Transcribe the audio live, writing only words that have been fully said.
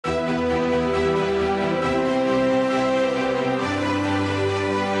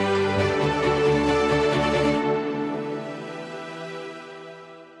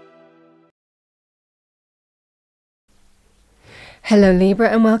Hello Libra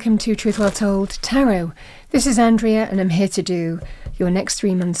and welcome to Truth Well Told Tarot. This is Andrea and I'm here to do your next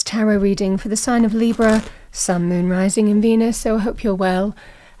 3 months tarot reading for the sign of Libra, Sun, Moon, Rising and Venus, so I hope you're well.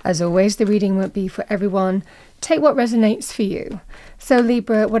 As always, the reading won't be for everyone. Take what resonates for you. So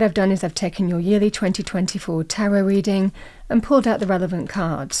Libra, what I've done is I've taken your yearly 2024 tarot reading and pulled out the relevant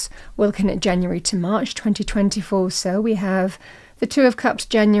cards. We're looking at January to March 2024, so we have the Two of Cups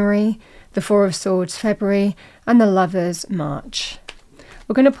January, the Four of Swords February, and the Lovers March.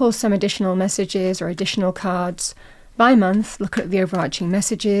 We're going to pull some additional messages or additional cards by month, look at the overarching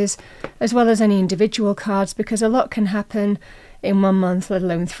messages, as well as any individual cards, because a lot can happen in 1 month, let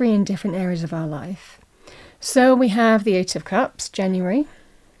alone 3 in different areas of our life. So we have the Eight of Cups, January,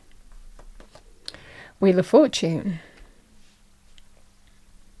 Wheel of Fortune,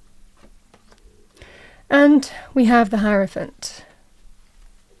 and we have the Hierophant.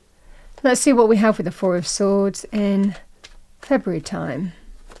 Let's see what we have with the Four of Swords in February time.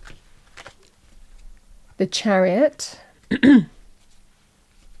 The Chariot, the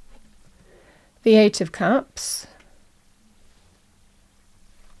Eight of Cups,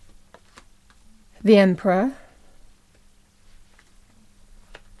 the Emperor.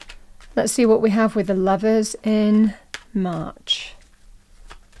 Let's see what we have with the Lovers in March.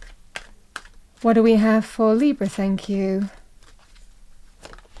 What do we have for Libra? Thank you.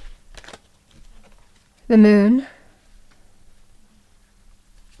 The Moon,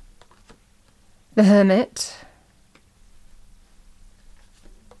 the Hermit,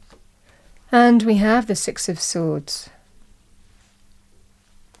 and we have the Six of Swords.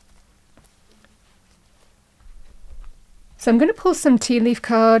 So I'm going to pull some tea leaf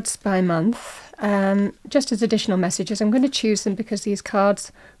cards by month, just as additional messages. I'm going to choose them because these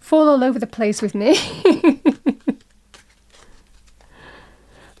cards fall all over the place with me.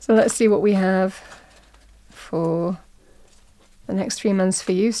 So let's see what we have for the next 3 months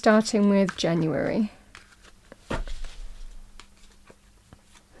for you, starting with January.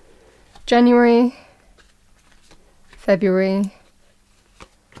 January, February,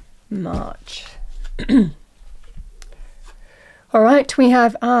 March. All right, we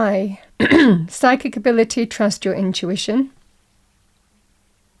have I. Psychic ability, trust your intuition.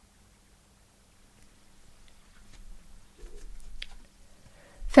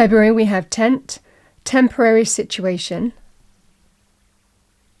 February, we have Tent, temporary situation.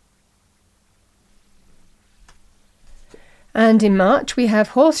 And in March, we have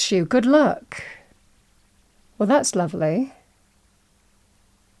Horseshoe, good luck. Well, that's lovely.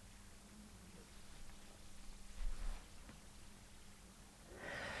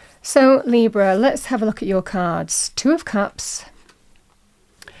 So Libra, let's have a look at your cards. Two of Cups.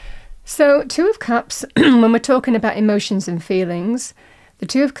 So Two of Cups, when we're talking about emotions and feelings, the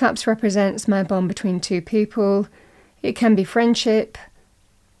Two of Cups represents my bond between two people. It can be friendship,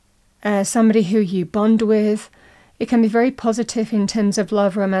 somebody who you bond with. It can be very positive in terms of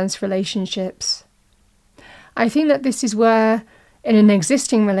love, romance, relationships. I think that this is where, in an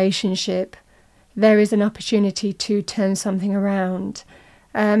existing relationship, there is an opportunity to turn something around.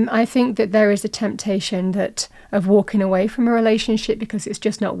 I think that there is a temptation of walking away from a relationship because it's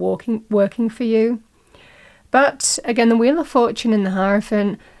just not working for you. But again, the Wheel of Fortune and the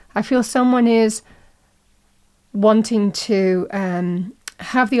Hierophant, I feel someone is wanting to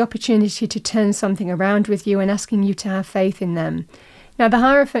have the opportunity to turn something around with you and asking you to have faith in them. Now, the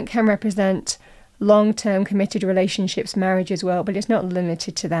Hierophant can represent long-term committed relationships, marriage as well, but it's not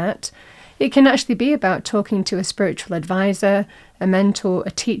limited to that. It can actually be about talking to a spiritual advisor, a mentor,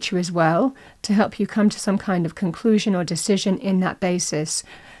 a teacher as well, to help you come to some kind of conclusion or decision in that basis.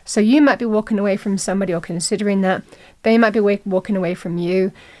 So you might be walking away from somebody or considering that. They might be walking away from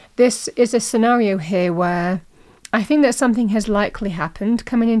you. This is a scenario here where I think that something has likely happened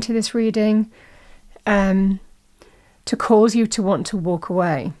coming into this reading to cause you to want to walk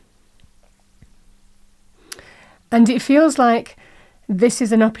away. And it feels like this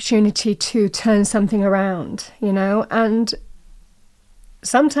is an opportunity to turn something around, you know, and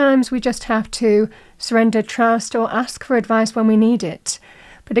sometimes we just have to surrender trust or ask for advice when we need it.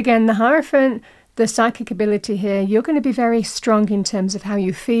 But again, the Hierophant, the psychic ability here, you're going to be very strong in terms of how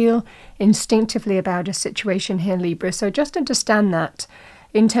you feel instinctively about a situation here, Libra. So just understand that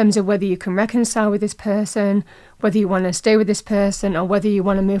in terms of whether you can reconcile with this person, whether you want to stay with this person, or whether you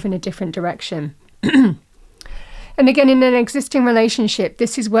want to move in a different direction. And again, in an existing relationship,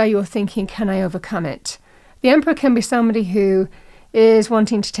 this is where you're thinking, can I overcome it? The Emperor can be somebody who is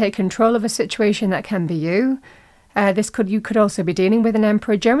wanting to take control of a situation. That can be you. You could also be dealing with an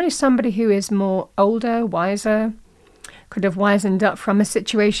Emperor, generally somebody who is more older, wiser, could have wisened up from a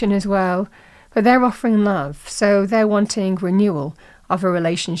situation as well. but they're offering love. So they're wanting renewal of a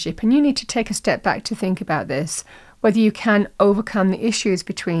relationship. And you need to take a step back to think about this, whether you can overcome the issues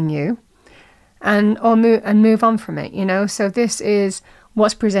between you and move on from it, you know. So this is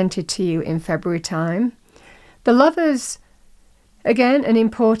what's presented to you in February time. The Lovers, again,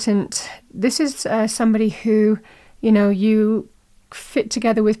 this is somebody who, you know, you fit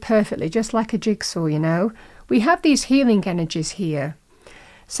together with perfectly, just like a jigsaw, you know. We have these healing energies here.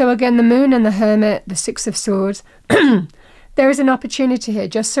 So again, the Moon and the Hermit, the Six of Swords, there is an opportunity here,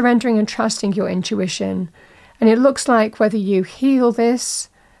 just surrendering and trusting your intuition. And it looks like whether you heal this,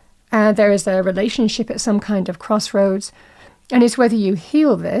 there is a relationship at some kind of crossroads, and it's whether you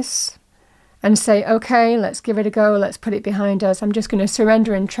heal this and say, okay, let's give it a go, let's put it behind us. I'm just going to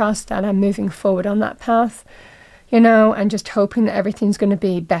surrender and trust that I'm moving forward on that path, you know, and just hoping that everything's going to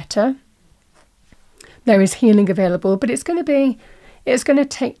be better. There is healing available, but it's going to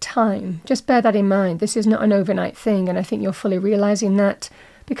take time. Just bear that in mind. This is not an overnight thing, and I think you're fully realizing that,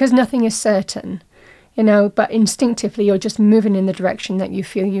 because nothing is certain, you know, but instinctively you're just moving in the direction that you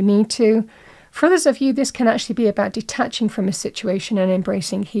feel you need to. For others of you, this can actually be about detaching from a situation and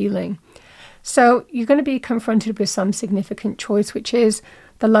embracing healing. So you're going to be confronted with some significant choice, which is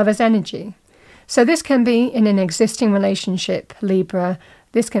the Lover's energy. So this can be in an existing relationship, Libra.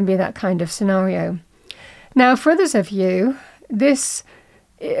 This can be that kind of scenario. Now, for others of you,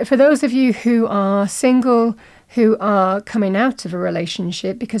 for those of you who are single, who are coming out of a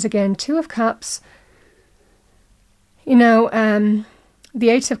relationship, because again, Two of Cups, you know, the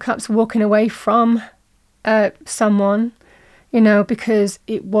Eight of Cups, walking away from someone, you know, because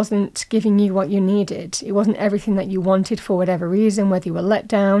it wasn't giving you what you needed. It wasn't everything that you wanted for whatever reason, whether you were let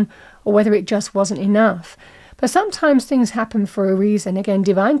down or whether it just wasn't enough. But sometimes things happen for a reason. Again,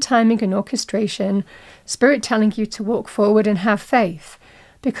 divine timing and orchestration, Spirit telling you to walk forward and have faith,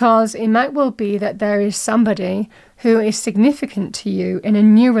 because it might well be that there is somebody who is significant to you in a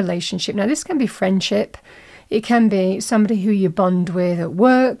new relationship. Now, this can be friendship. It can be somebody who you bond with at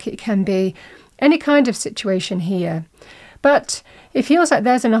work. It can be any kind of situation here. But it feels like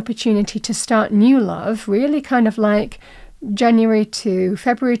there's an opportunity to start new love, really kind of like January to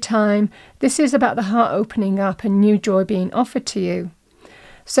February time. This is about the heart opening up and new joy being offered to you.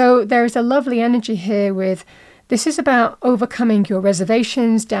 So there is a lovely energy here with, this is about overcoming your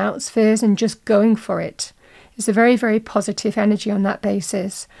reservations, doubts, fears, and just going for it. It's a very, very positive energy on that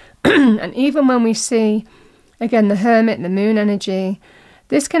basis. And even when we see, again, the Hermit and the Moon energy,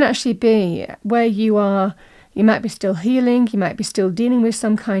 this can actually be where you are. You might be still healing, you might be still dealing with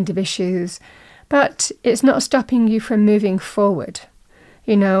some kind of issues, but it's not stopping you from moving forward,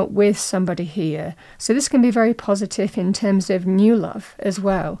 you know, with somebody here. So this can be very positive in terms of new love as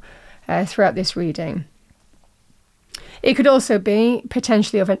well throughout this reading. It could also be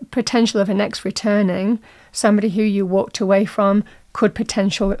potential of an ex returning. Somebody who you walked away from could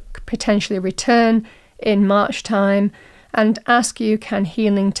potentially return in March time and ask you, can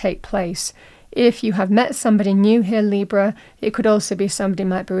healing take place? If you have met somebody new here, Libra, it could also be somebody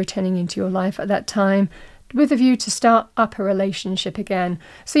might be returning into your life at that time with a view to start up a relationship again.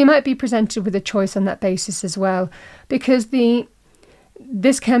 So you might be presented with a choice on that basis as well, because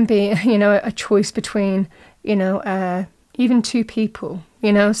this can be, you know, a choice between, you know, even two people,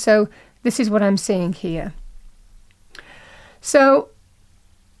 you know. So this is what I'm seeing here. So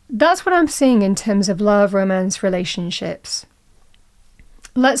that's what I'm seeing in terms of love, romance, relationships.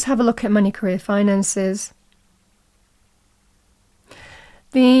 Let's have a look at money, career, finances.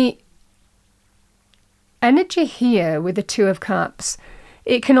 The energy here with the Two of Cups,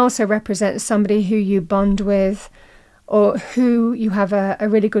 it can also represent somebody who you bond with or who you have a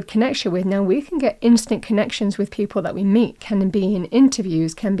really good connection with. Now, we can get instant connections with people that we meet, can be in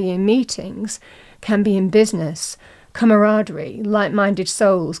interviews, can be in meetings, can be in business, camaraderie, like-minded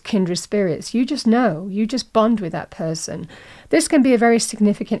souls, kindred spirits. You just know, you just bond with that person. This can be a very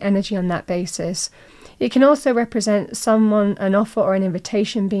significant energy on that basis. It can also represent someone, an offer or an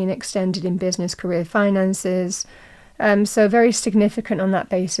invitation being extended in business, career, finances. So very significant on that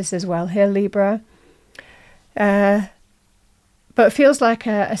basis as well here, Libra. But it feels like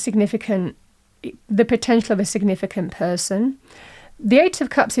the potential of a significant person. The Eight of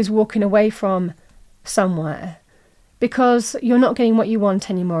Cups is walking away from somewhere, because you're not getting what you want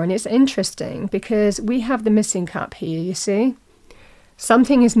anymore. And it's interesting because we have the missing cup here, you see.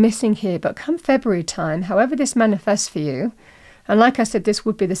 Something is missing here, but come February time, however this manifests for you, and like I said, this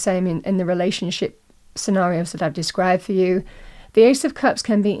would be the same in the relationship scenarios that I've described for you. The Ace of Cups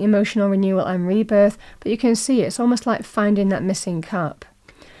can be emotional renewal and rebirth, but you can see it's almost like finding that missing cup.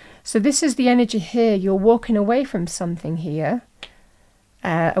 So this is the energy here. You're walking away from something here.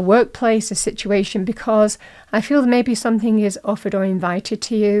 a workplace, a situation, because I feel that maybe something is offered or invited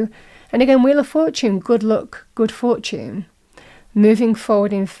to you. And again, Wheel of Fortune, good luck, good fortune, moving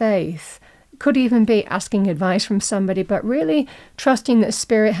forward in faith. Could even be asking advice from somebody, but really trusting that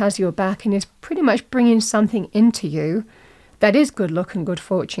Spirit has your back and is pretty much bringing something into you that is good luck and good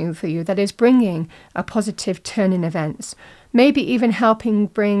fortune for you, that is bringing a positive turn in events, maybe even helping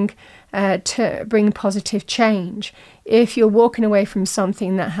bring positive change. If you're walking away from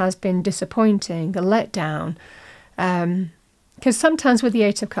something that has been disappointing, a letdown, because sometimes with the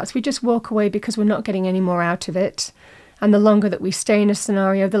Eight of Cups, we just walk away because we're not getting any more out of it. And the longer that we stay in a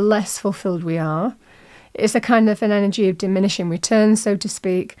scenario, the less fulfilled we are. It's a kind of an energy of diminishing returns, so to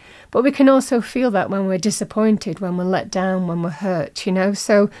speak. But we can also feel that when we're disappointed, when we're let down, when we're hurt, you know.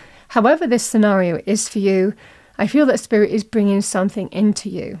 So however this scenario is for you, I feel that Spirit is bringing something into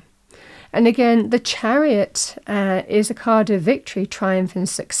you. And again, the Chariot is a card of victory, triumph and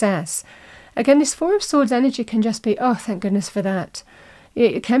success. Again, this Four of Swords energy can just be, oh, thank goodness for that.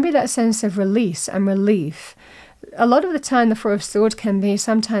 It can be that sense of release and relief. A lot of the time, the Four of Swords can be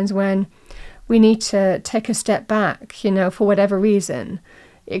sometimes when we need to take a step back, you know, for whatever reason.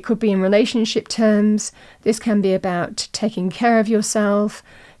 It could be in relationship terms. This can be about taking care of yourself,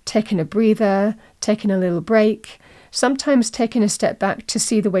 taking a breather, taking a little break, sometimes taking a step back to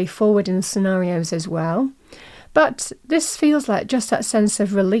see the way forward in scenarios as well. But this feels like just that sense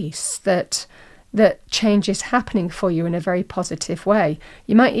of release, that change is happening for you in a very positive way.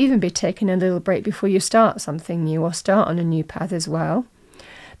 You might even be taking a little break before you start something new or start on a new path as well.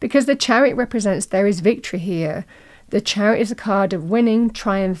 Because the Chariot represents there is victory here. The Chariot is a card of winning,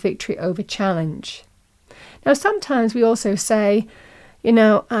 triumph, victory over challenge. Now, sometimes we also say, you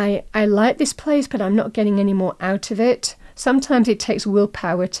know, I like this place, but I'm not getting any more out of it. Sometimes it takes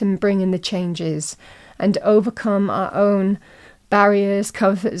willpower to bring in the changes and overcome our own barriers,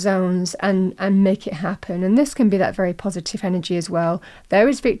 comfort zones, and make it happen. And this can be that very positive energy as well. There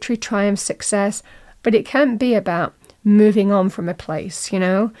is victory, triumph, success, but it can be about moving on from a place, you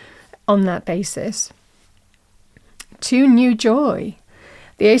know, on that basis. To new joy.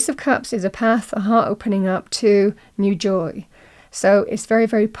 The Ace of Cups is a path, a heart opening up to new joy. So it's very,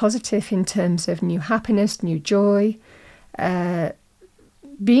 very positive in terms of new happiness, new joy,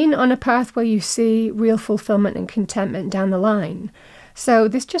 being on a path where you see real fulfillment and contentment down the line. So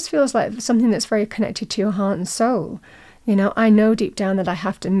this just feels like something that's very connected to your heart and soul. You know, I know deep down that I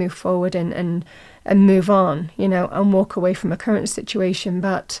have to move forward and move on, you know, and walk away from a current situation,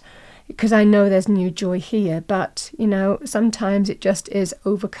 but because I know there's new joy here. But, you know, sometimes it just is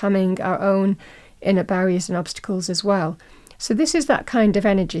overcoming our own inner barriers and obstacles as well. So this is that kind of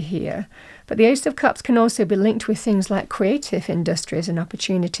energy here. But the Ace of Cups can also be linked with things like creative industries and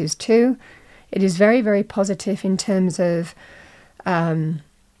opportunities too. It is very, very positive in terms of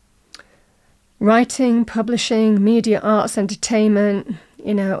writing, publishing, media, arts, entertainment,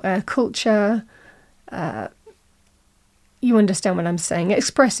 you know, culture. You understand what I'm saying.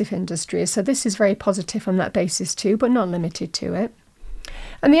 Expressive industries. So this is very positive on that basis too, but not limited to it.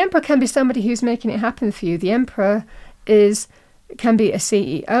 And the Emperor can be somebody who's making it happen for you. The Emperor can be a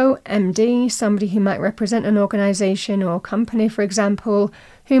CEO, MD, somebody who might represent an organization or company, for example,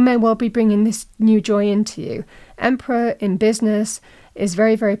 who may well be bringing this new joy into you. Emperor in business is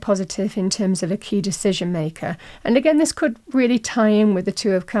very, very positive in terms of a key decision maker. And again, this could really tie in with the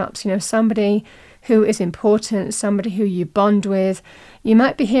Two of Cups, you know, somebody who is important, somebody who you bond with. You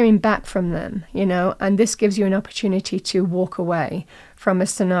might be hearing back from them, you know, and this gives you an opportunity to walk away from a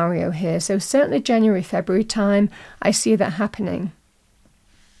scenario here. So certainly January, February time, I see that happening.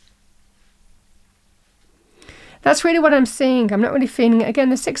 That's really what I'm seeing. I'm not really feeling it.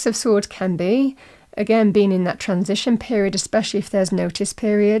 Again, the Six of Swords can be, again, being in that transition period, especially if there's notice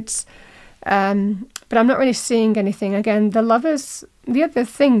periods. But I'm not really seeing anything. Again, the Lovers, the other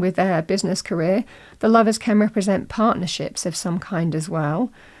thing with their business career, the Lovers can represent partnerships of some kind as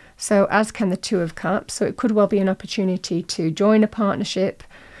well. So as can the Two of Cups. So it could well be an opportunity to join a partnership,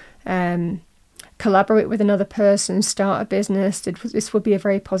 collaborate with another person, start a business. This would be a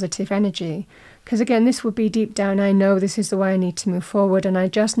very positive energy. Because again, this would be deep down, I know this is the way I need to move forward and I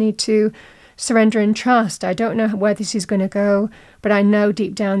just need to surrender and trust. I don't know where this is going to go, but I know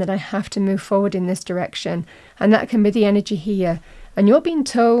deep down that I have to move forward in this direction. And that can be the energy here. And you're being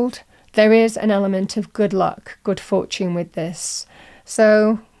told there is an element of good luck, good fortune with this.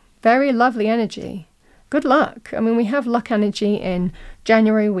 So very lovely energy. Good luck. I mean, we have luck energy in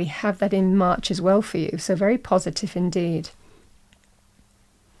January. We have that in March as well for you. So very positive indeed.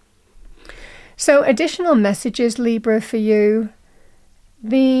 So additional messages, Libra, for you.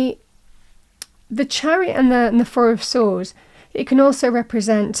 The Chariot and the Four of Swords It can also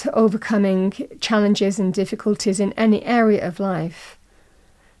represent overcoming challenges and difficulties in any area of life.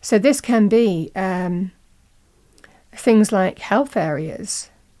 So this can be things like health areas.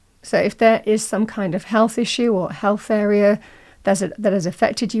 So if there is some kind of health issue or health area that has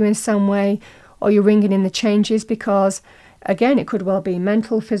affected you in some way, or you're ringing in the changes because, again, it could well be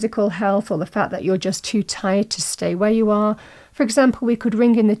mental, physical health, or the fact that you're just too tired to stay where you are. For example, we could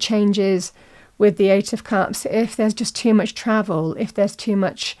ring in the changes with the Eight of Cups if there's just too much travel, if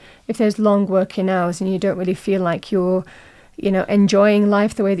there's long working hours and you don't really feel like you're enjoying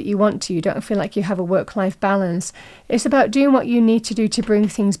life the way that you want to. You don't feel like you have a work-life balance. It's about doing what you need to do to bring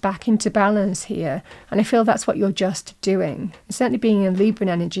things back into balance here. And I feel that's what you're just doing. Certainly being in Libra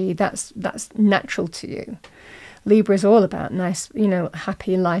energy, that's natural to you. Libra is all about nice,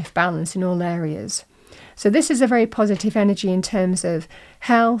 happy life balance in all areas. So this is a very positive energy in terms of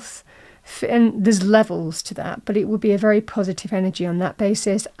health, and there's levels to that, but it will be a very positive energy on that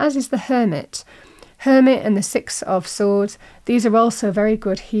basis, as is the Hermit. Hermit and the Six of Swords, these are also very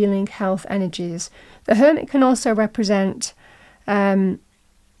good healing health energies. The Hermit can also represent a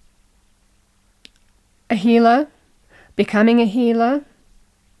healer, becoming a healer.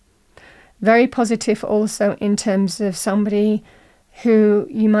 Very positive also in terms of somebody who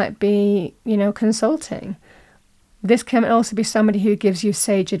you might be, consulting. This can also be somebody who gives you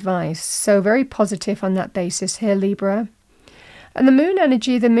sage advice. So very positive on that basis here, Libra. And the moon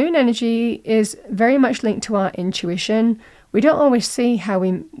energy is very much linked to our intuition. We don't always see how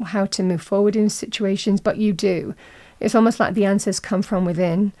to move forward in situations, but you do. It's almost like the answers come from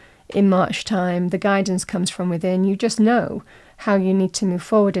within. In March time, the guidance comes from within. You just know how you need to move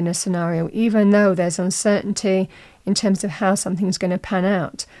forward in a scenario, even though there's uncertainty in terms of how something's going to pan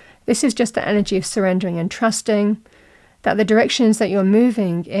out. This is just the energy of surrendering and trusting that the directions that you're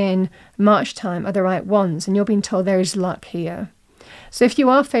moving in March time are the right ones, and you're being told there is luck here. So if you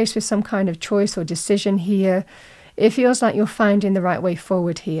are faced with some kind of choice or decision here, it feels like you're finding the right way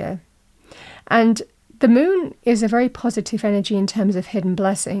forward here. And the moon is a very positive energy in terms of hidden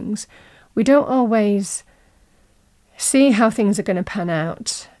blessings. We don't always see how things are going to pan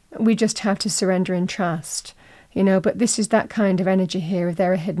out. We just have to surrender and trust, but this is that kind of energy here, if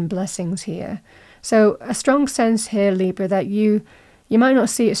there are hidden blessings here. So a strong sense here, Libra, that you might not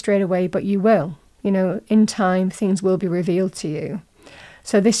see it straight away, but you will. In time, things will be revealed to you.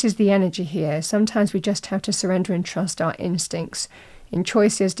 So this is the energy here. Sometimes we just have to surrender and trust our instincts in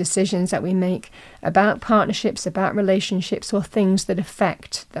choices, decisions that we make about partnerships, about relationships, or things that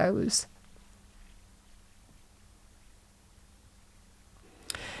affect those.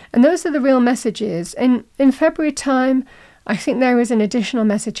 And those are the real messages. In February time, I think there is an additional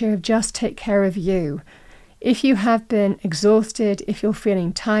message here of just take care of you. If you have been exhausted, if you're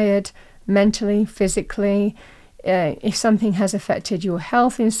feeling tired, mentally, physically, if something has affected your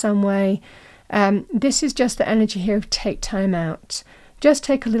health in some way, this is just the energy here of take time out. Just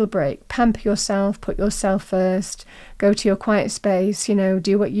take a little break, pamper yourself, put yourself first, go to your quiet space,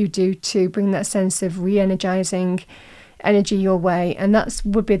 do what you do to bring that sense of re-energizing energy your way. And that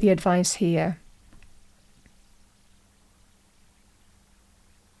would be the advice here.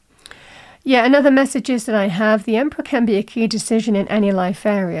 Yeah, another message is that I have, the Emperor can be a key decision in any life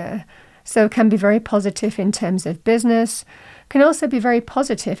area. So it can be very positive in terms of business, can also be very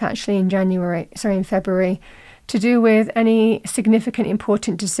positive actually in February, to do with any significant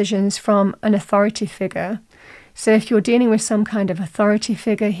important decisions from an authority figure. So if you're dealing with some kind of authority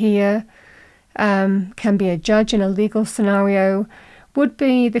figure here, can be a judge in a legal scenario, would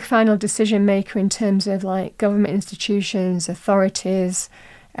be the final decision maker in terms of like government institutions, authorities,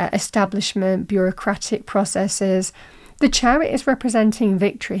 establishment, bureaucratic processes. The Chariot is representing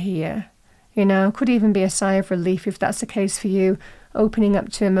victory here. Could even be a sigh of relief if that's the case for you, opening up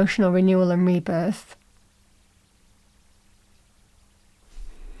to emotional renewal and rebirth.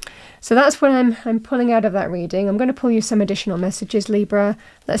 So that's what I'm pulling out of that reading. I'm going to pull you some additional messages, Libra.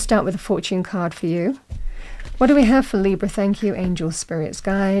 Let's start with a fortune card for you. What do we have for Libra? Thank you, angels, spirits,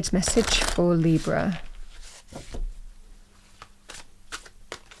 guides. Message for Libra.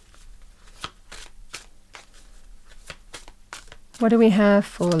 What do we have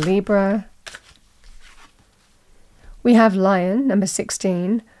for Libra? We have Lion, number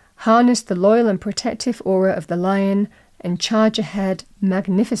 16. Harness the loyal and protective aura of the lion and charge ahead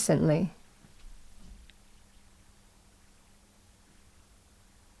magnificently.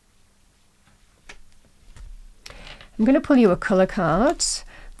 I'm going to pull you a colour card.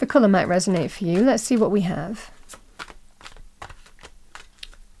 The colour might resonate for you. Let's see what we have.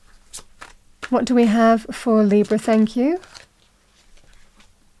 What do we have for Libra? Thank you.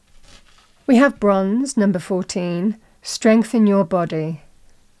 We have Bronze, number 14. Strengthen your body.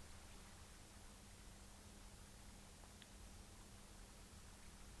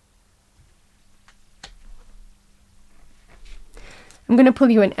 I'm going to pull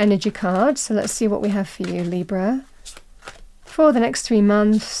you an energy card, so let's see what we have for you, Libra, for the next 3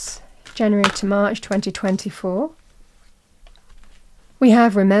 months, January to March 2024. We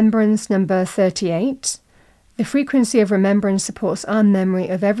have remembrance number 38. The frequency of remembrance supports our memory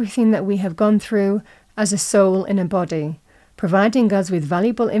of everything that we have gone through as a soul in a body, providing us with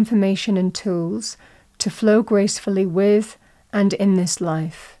valuable information and tools to flow gracefully with and in this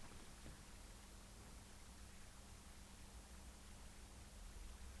life.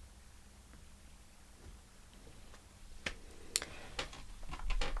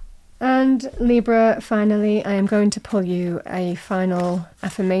 And Libra, finally, I am going to pull you a final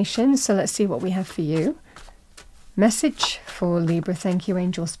affirmation. So let's see what we have for you. Message for Libra. Thank you,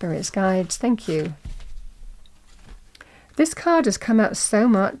 angel, spirits, guides. Thank you. This card has come out so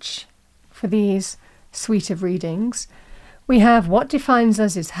much for these suite of readings. We have what defines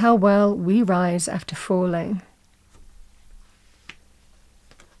us is how well we rise after falling.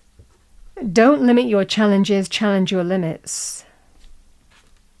 Don't limit your challenges, challenge your limits.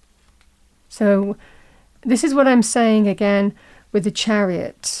 So this is what I'm saying again with the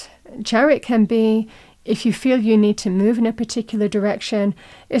Chariot. Chariot can be, if you feel you need to move in a particular direction,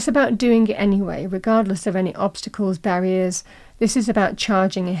 it's about doing it anyway, regardless of any obstacles, barriers. This is about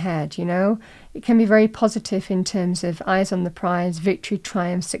charging ahead, you know. It can be very positive in terms of eyes on the prize, victory,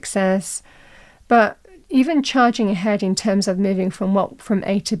 triumph, success. But even charging ahead in terms of moving from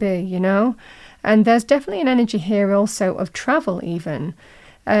A to B, you know. And there's definitely an energy here also of travel even.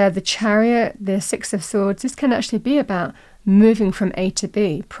 The Chariot, the Six of Swords, this can actually be about moving from A to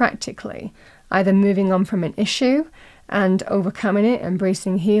B, practically. Either moving on from an issue and overcoming it,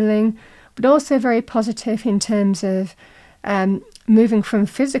 embracing healing, but also very positive in terms of moving from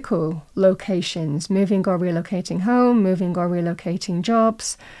physical locations, moving or relocating home, moving or relocating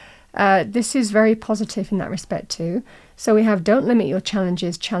jobs. This is very positive in that respect too. So we have don't limit your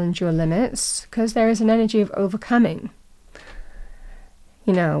challenges, challenge your limits, because there is an energy of overcoming.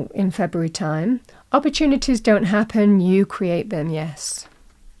 You know, in February time. Opportunities don't happen, you create them, yes.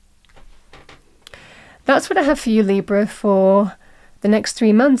 That's what I have for you, Libra, for the next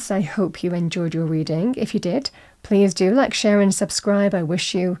 3 months. I hope you enjoyed your reading. If you did, please do like, share and subscribe. I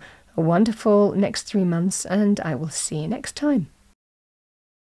wish you a wonderful next 3 months and I will see you next time.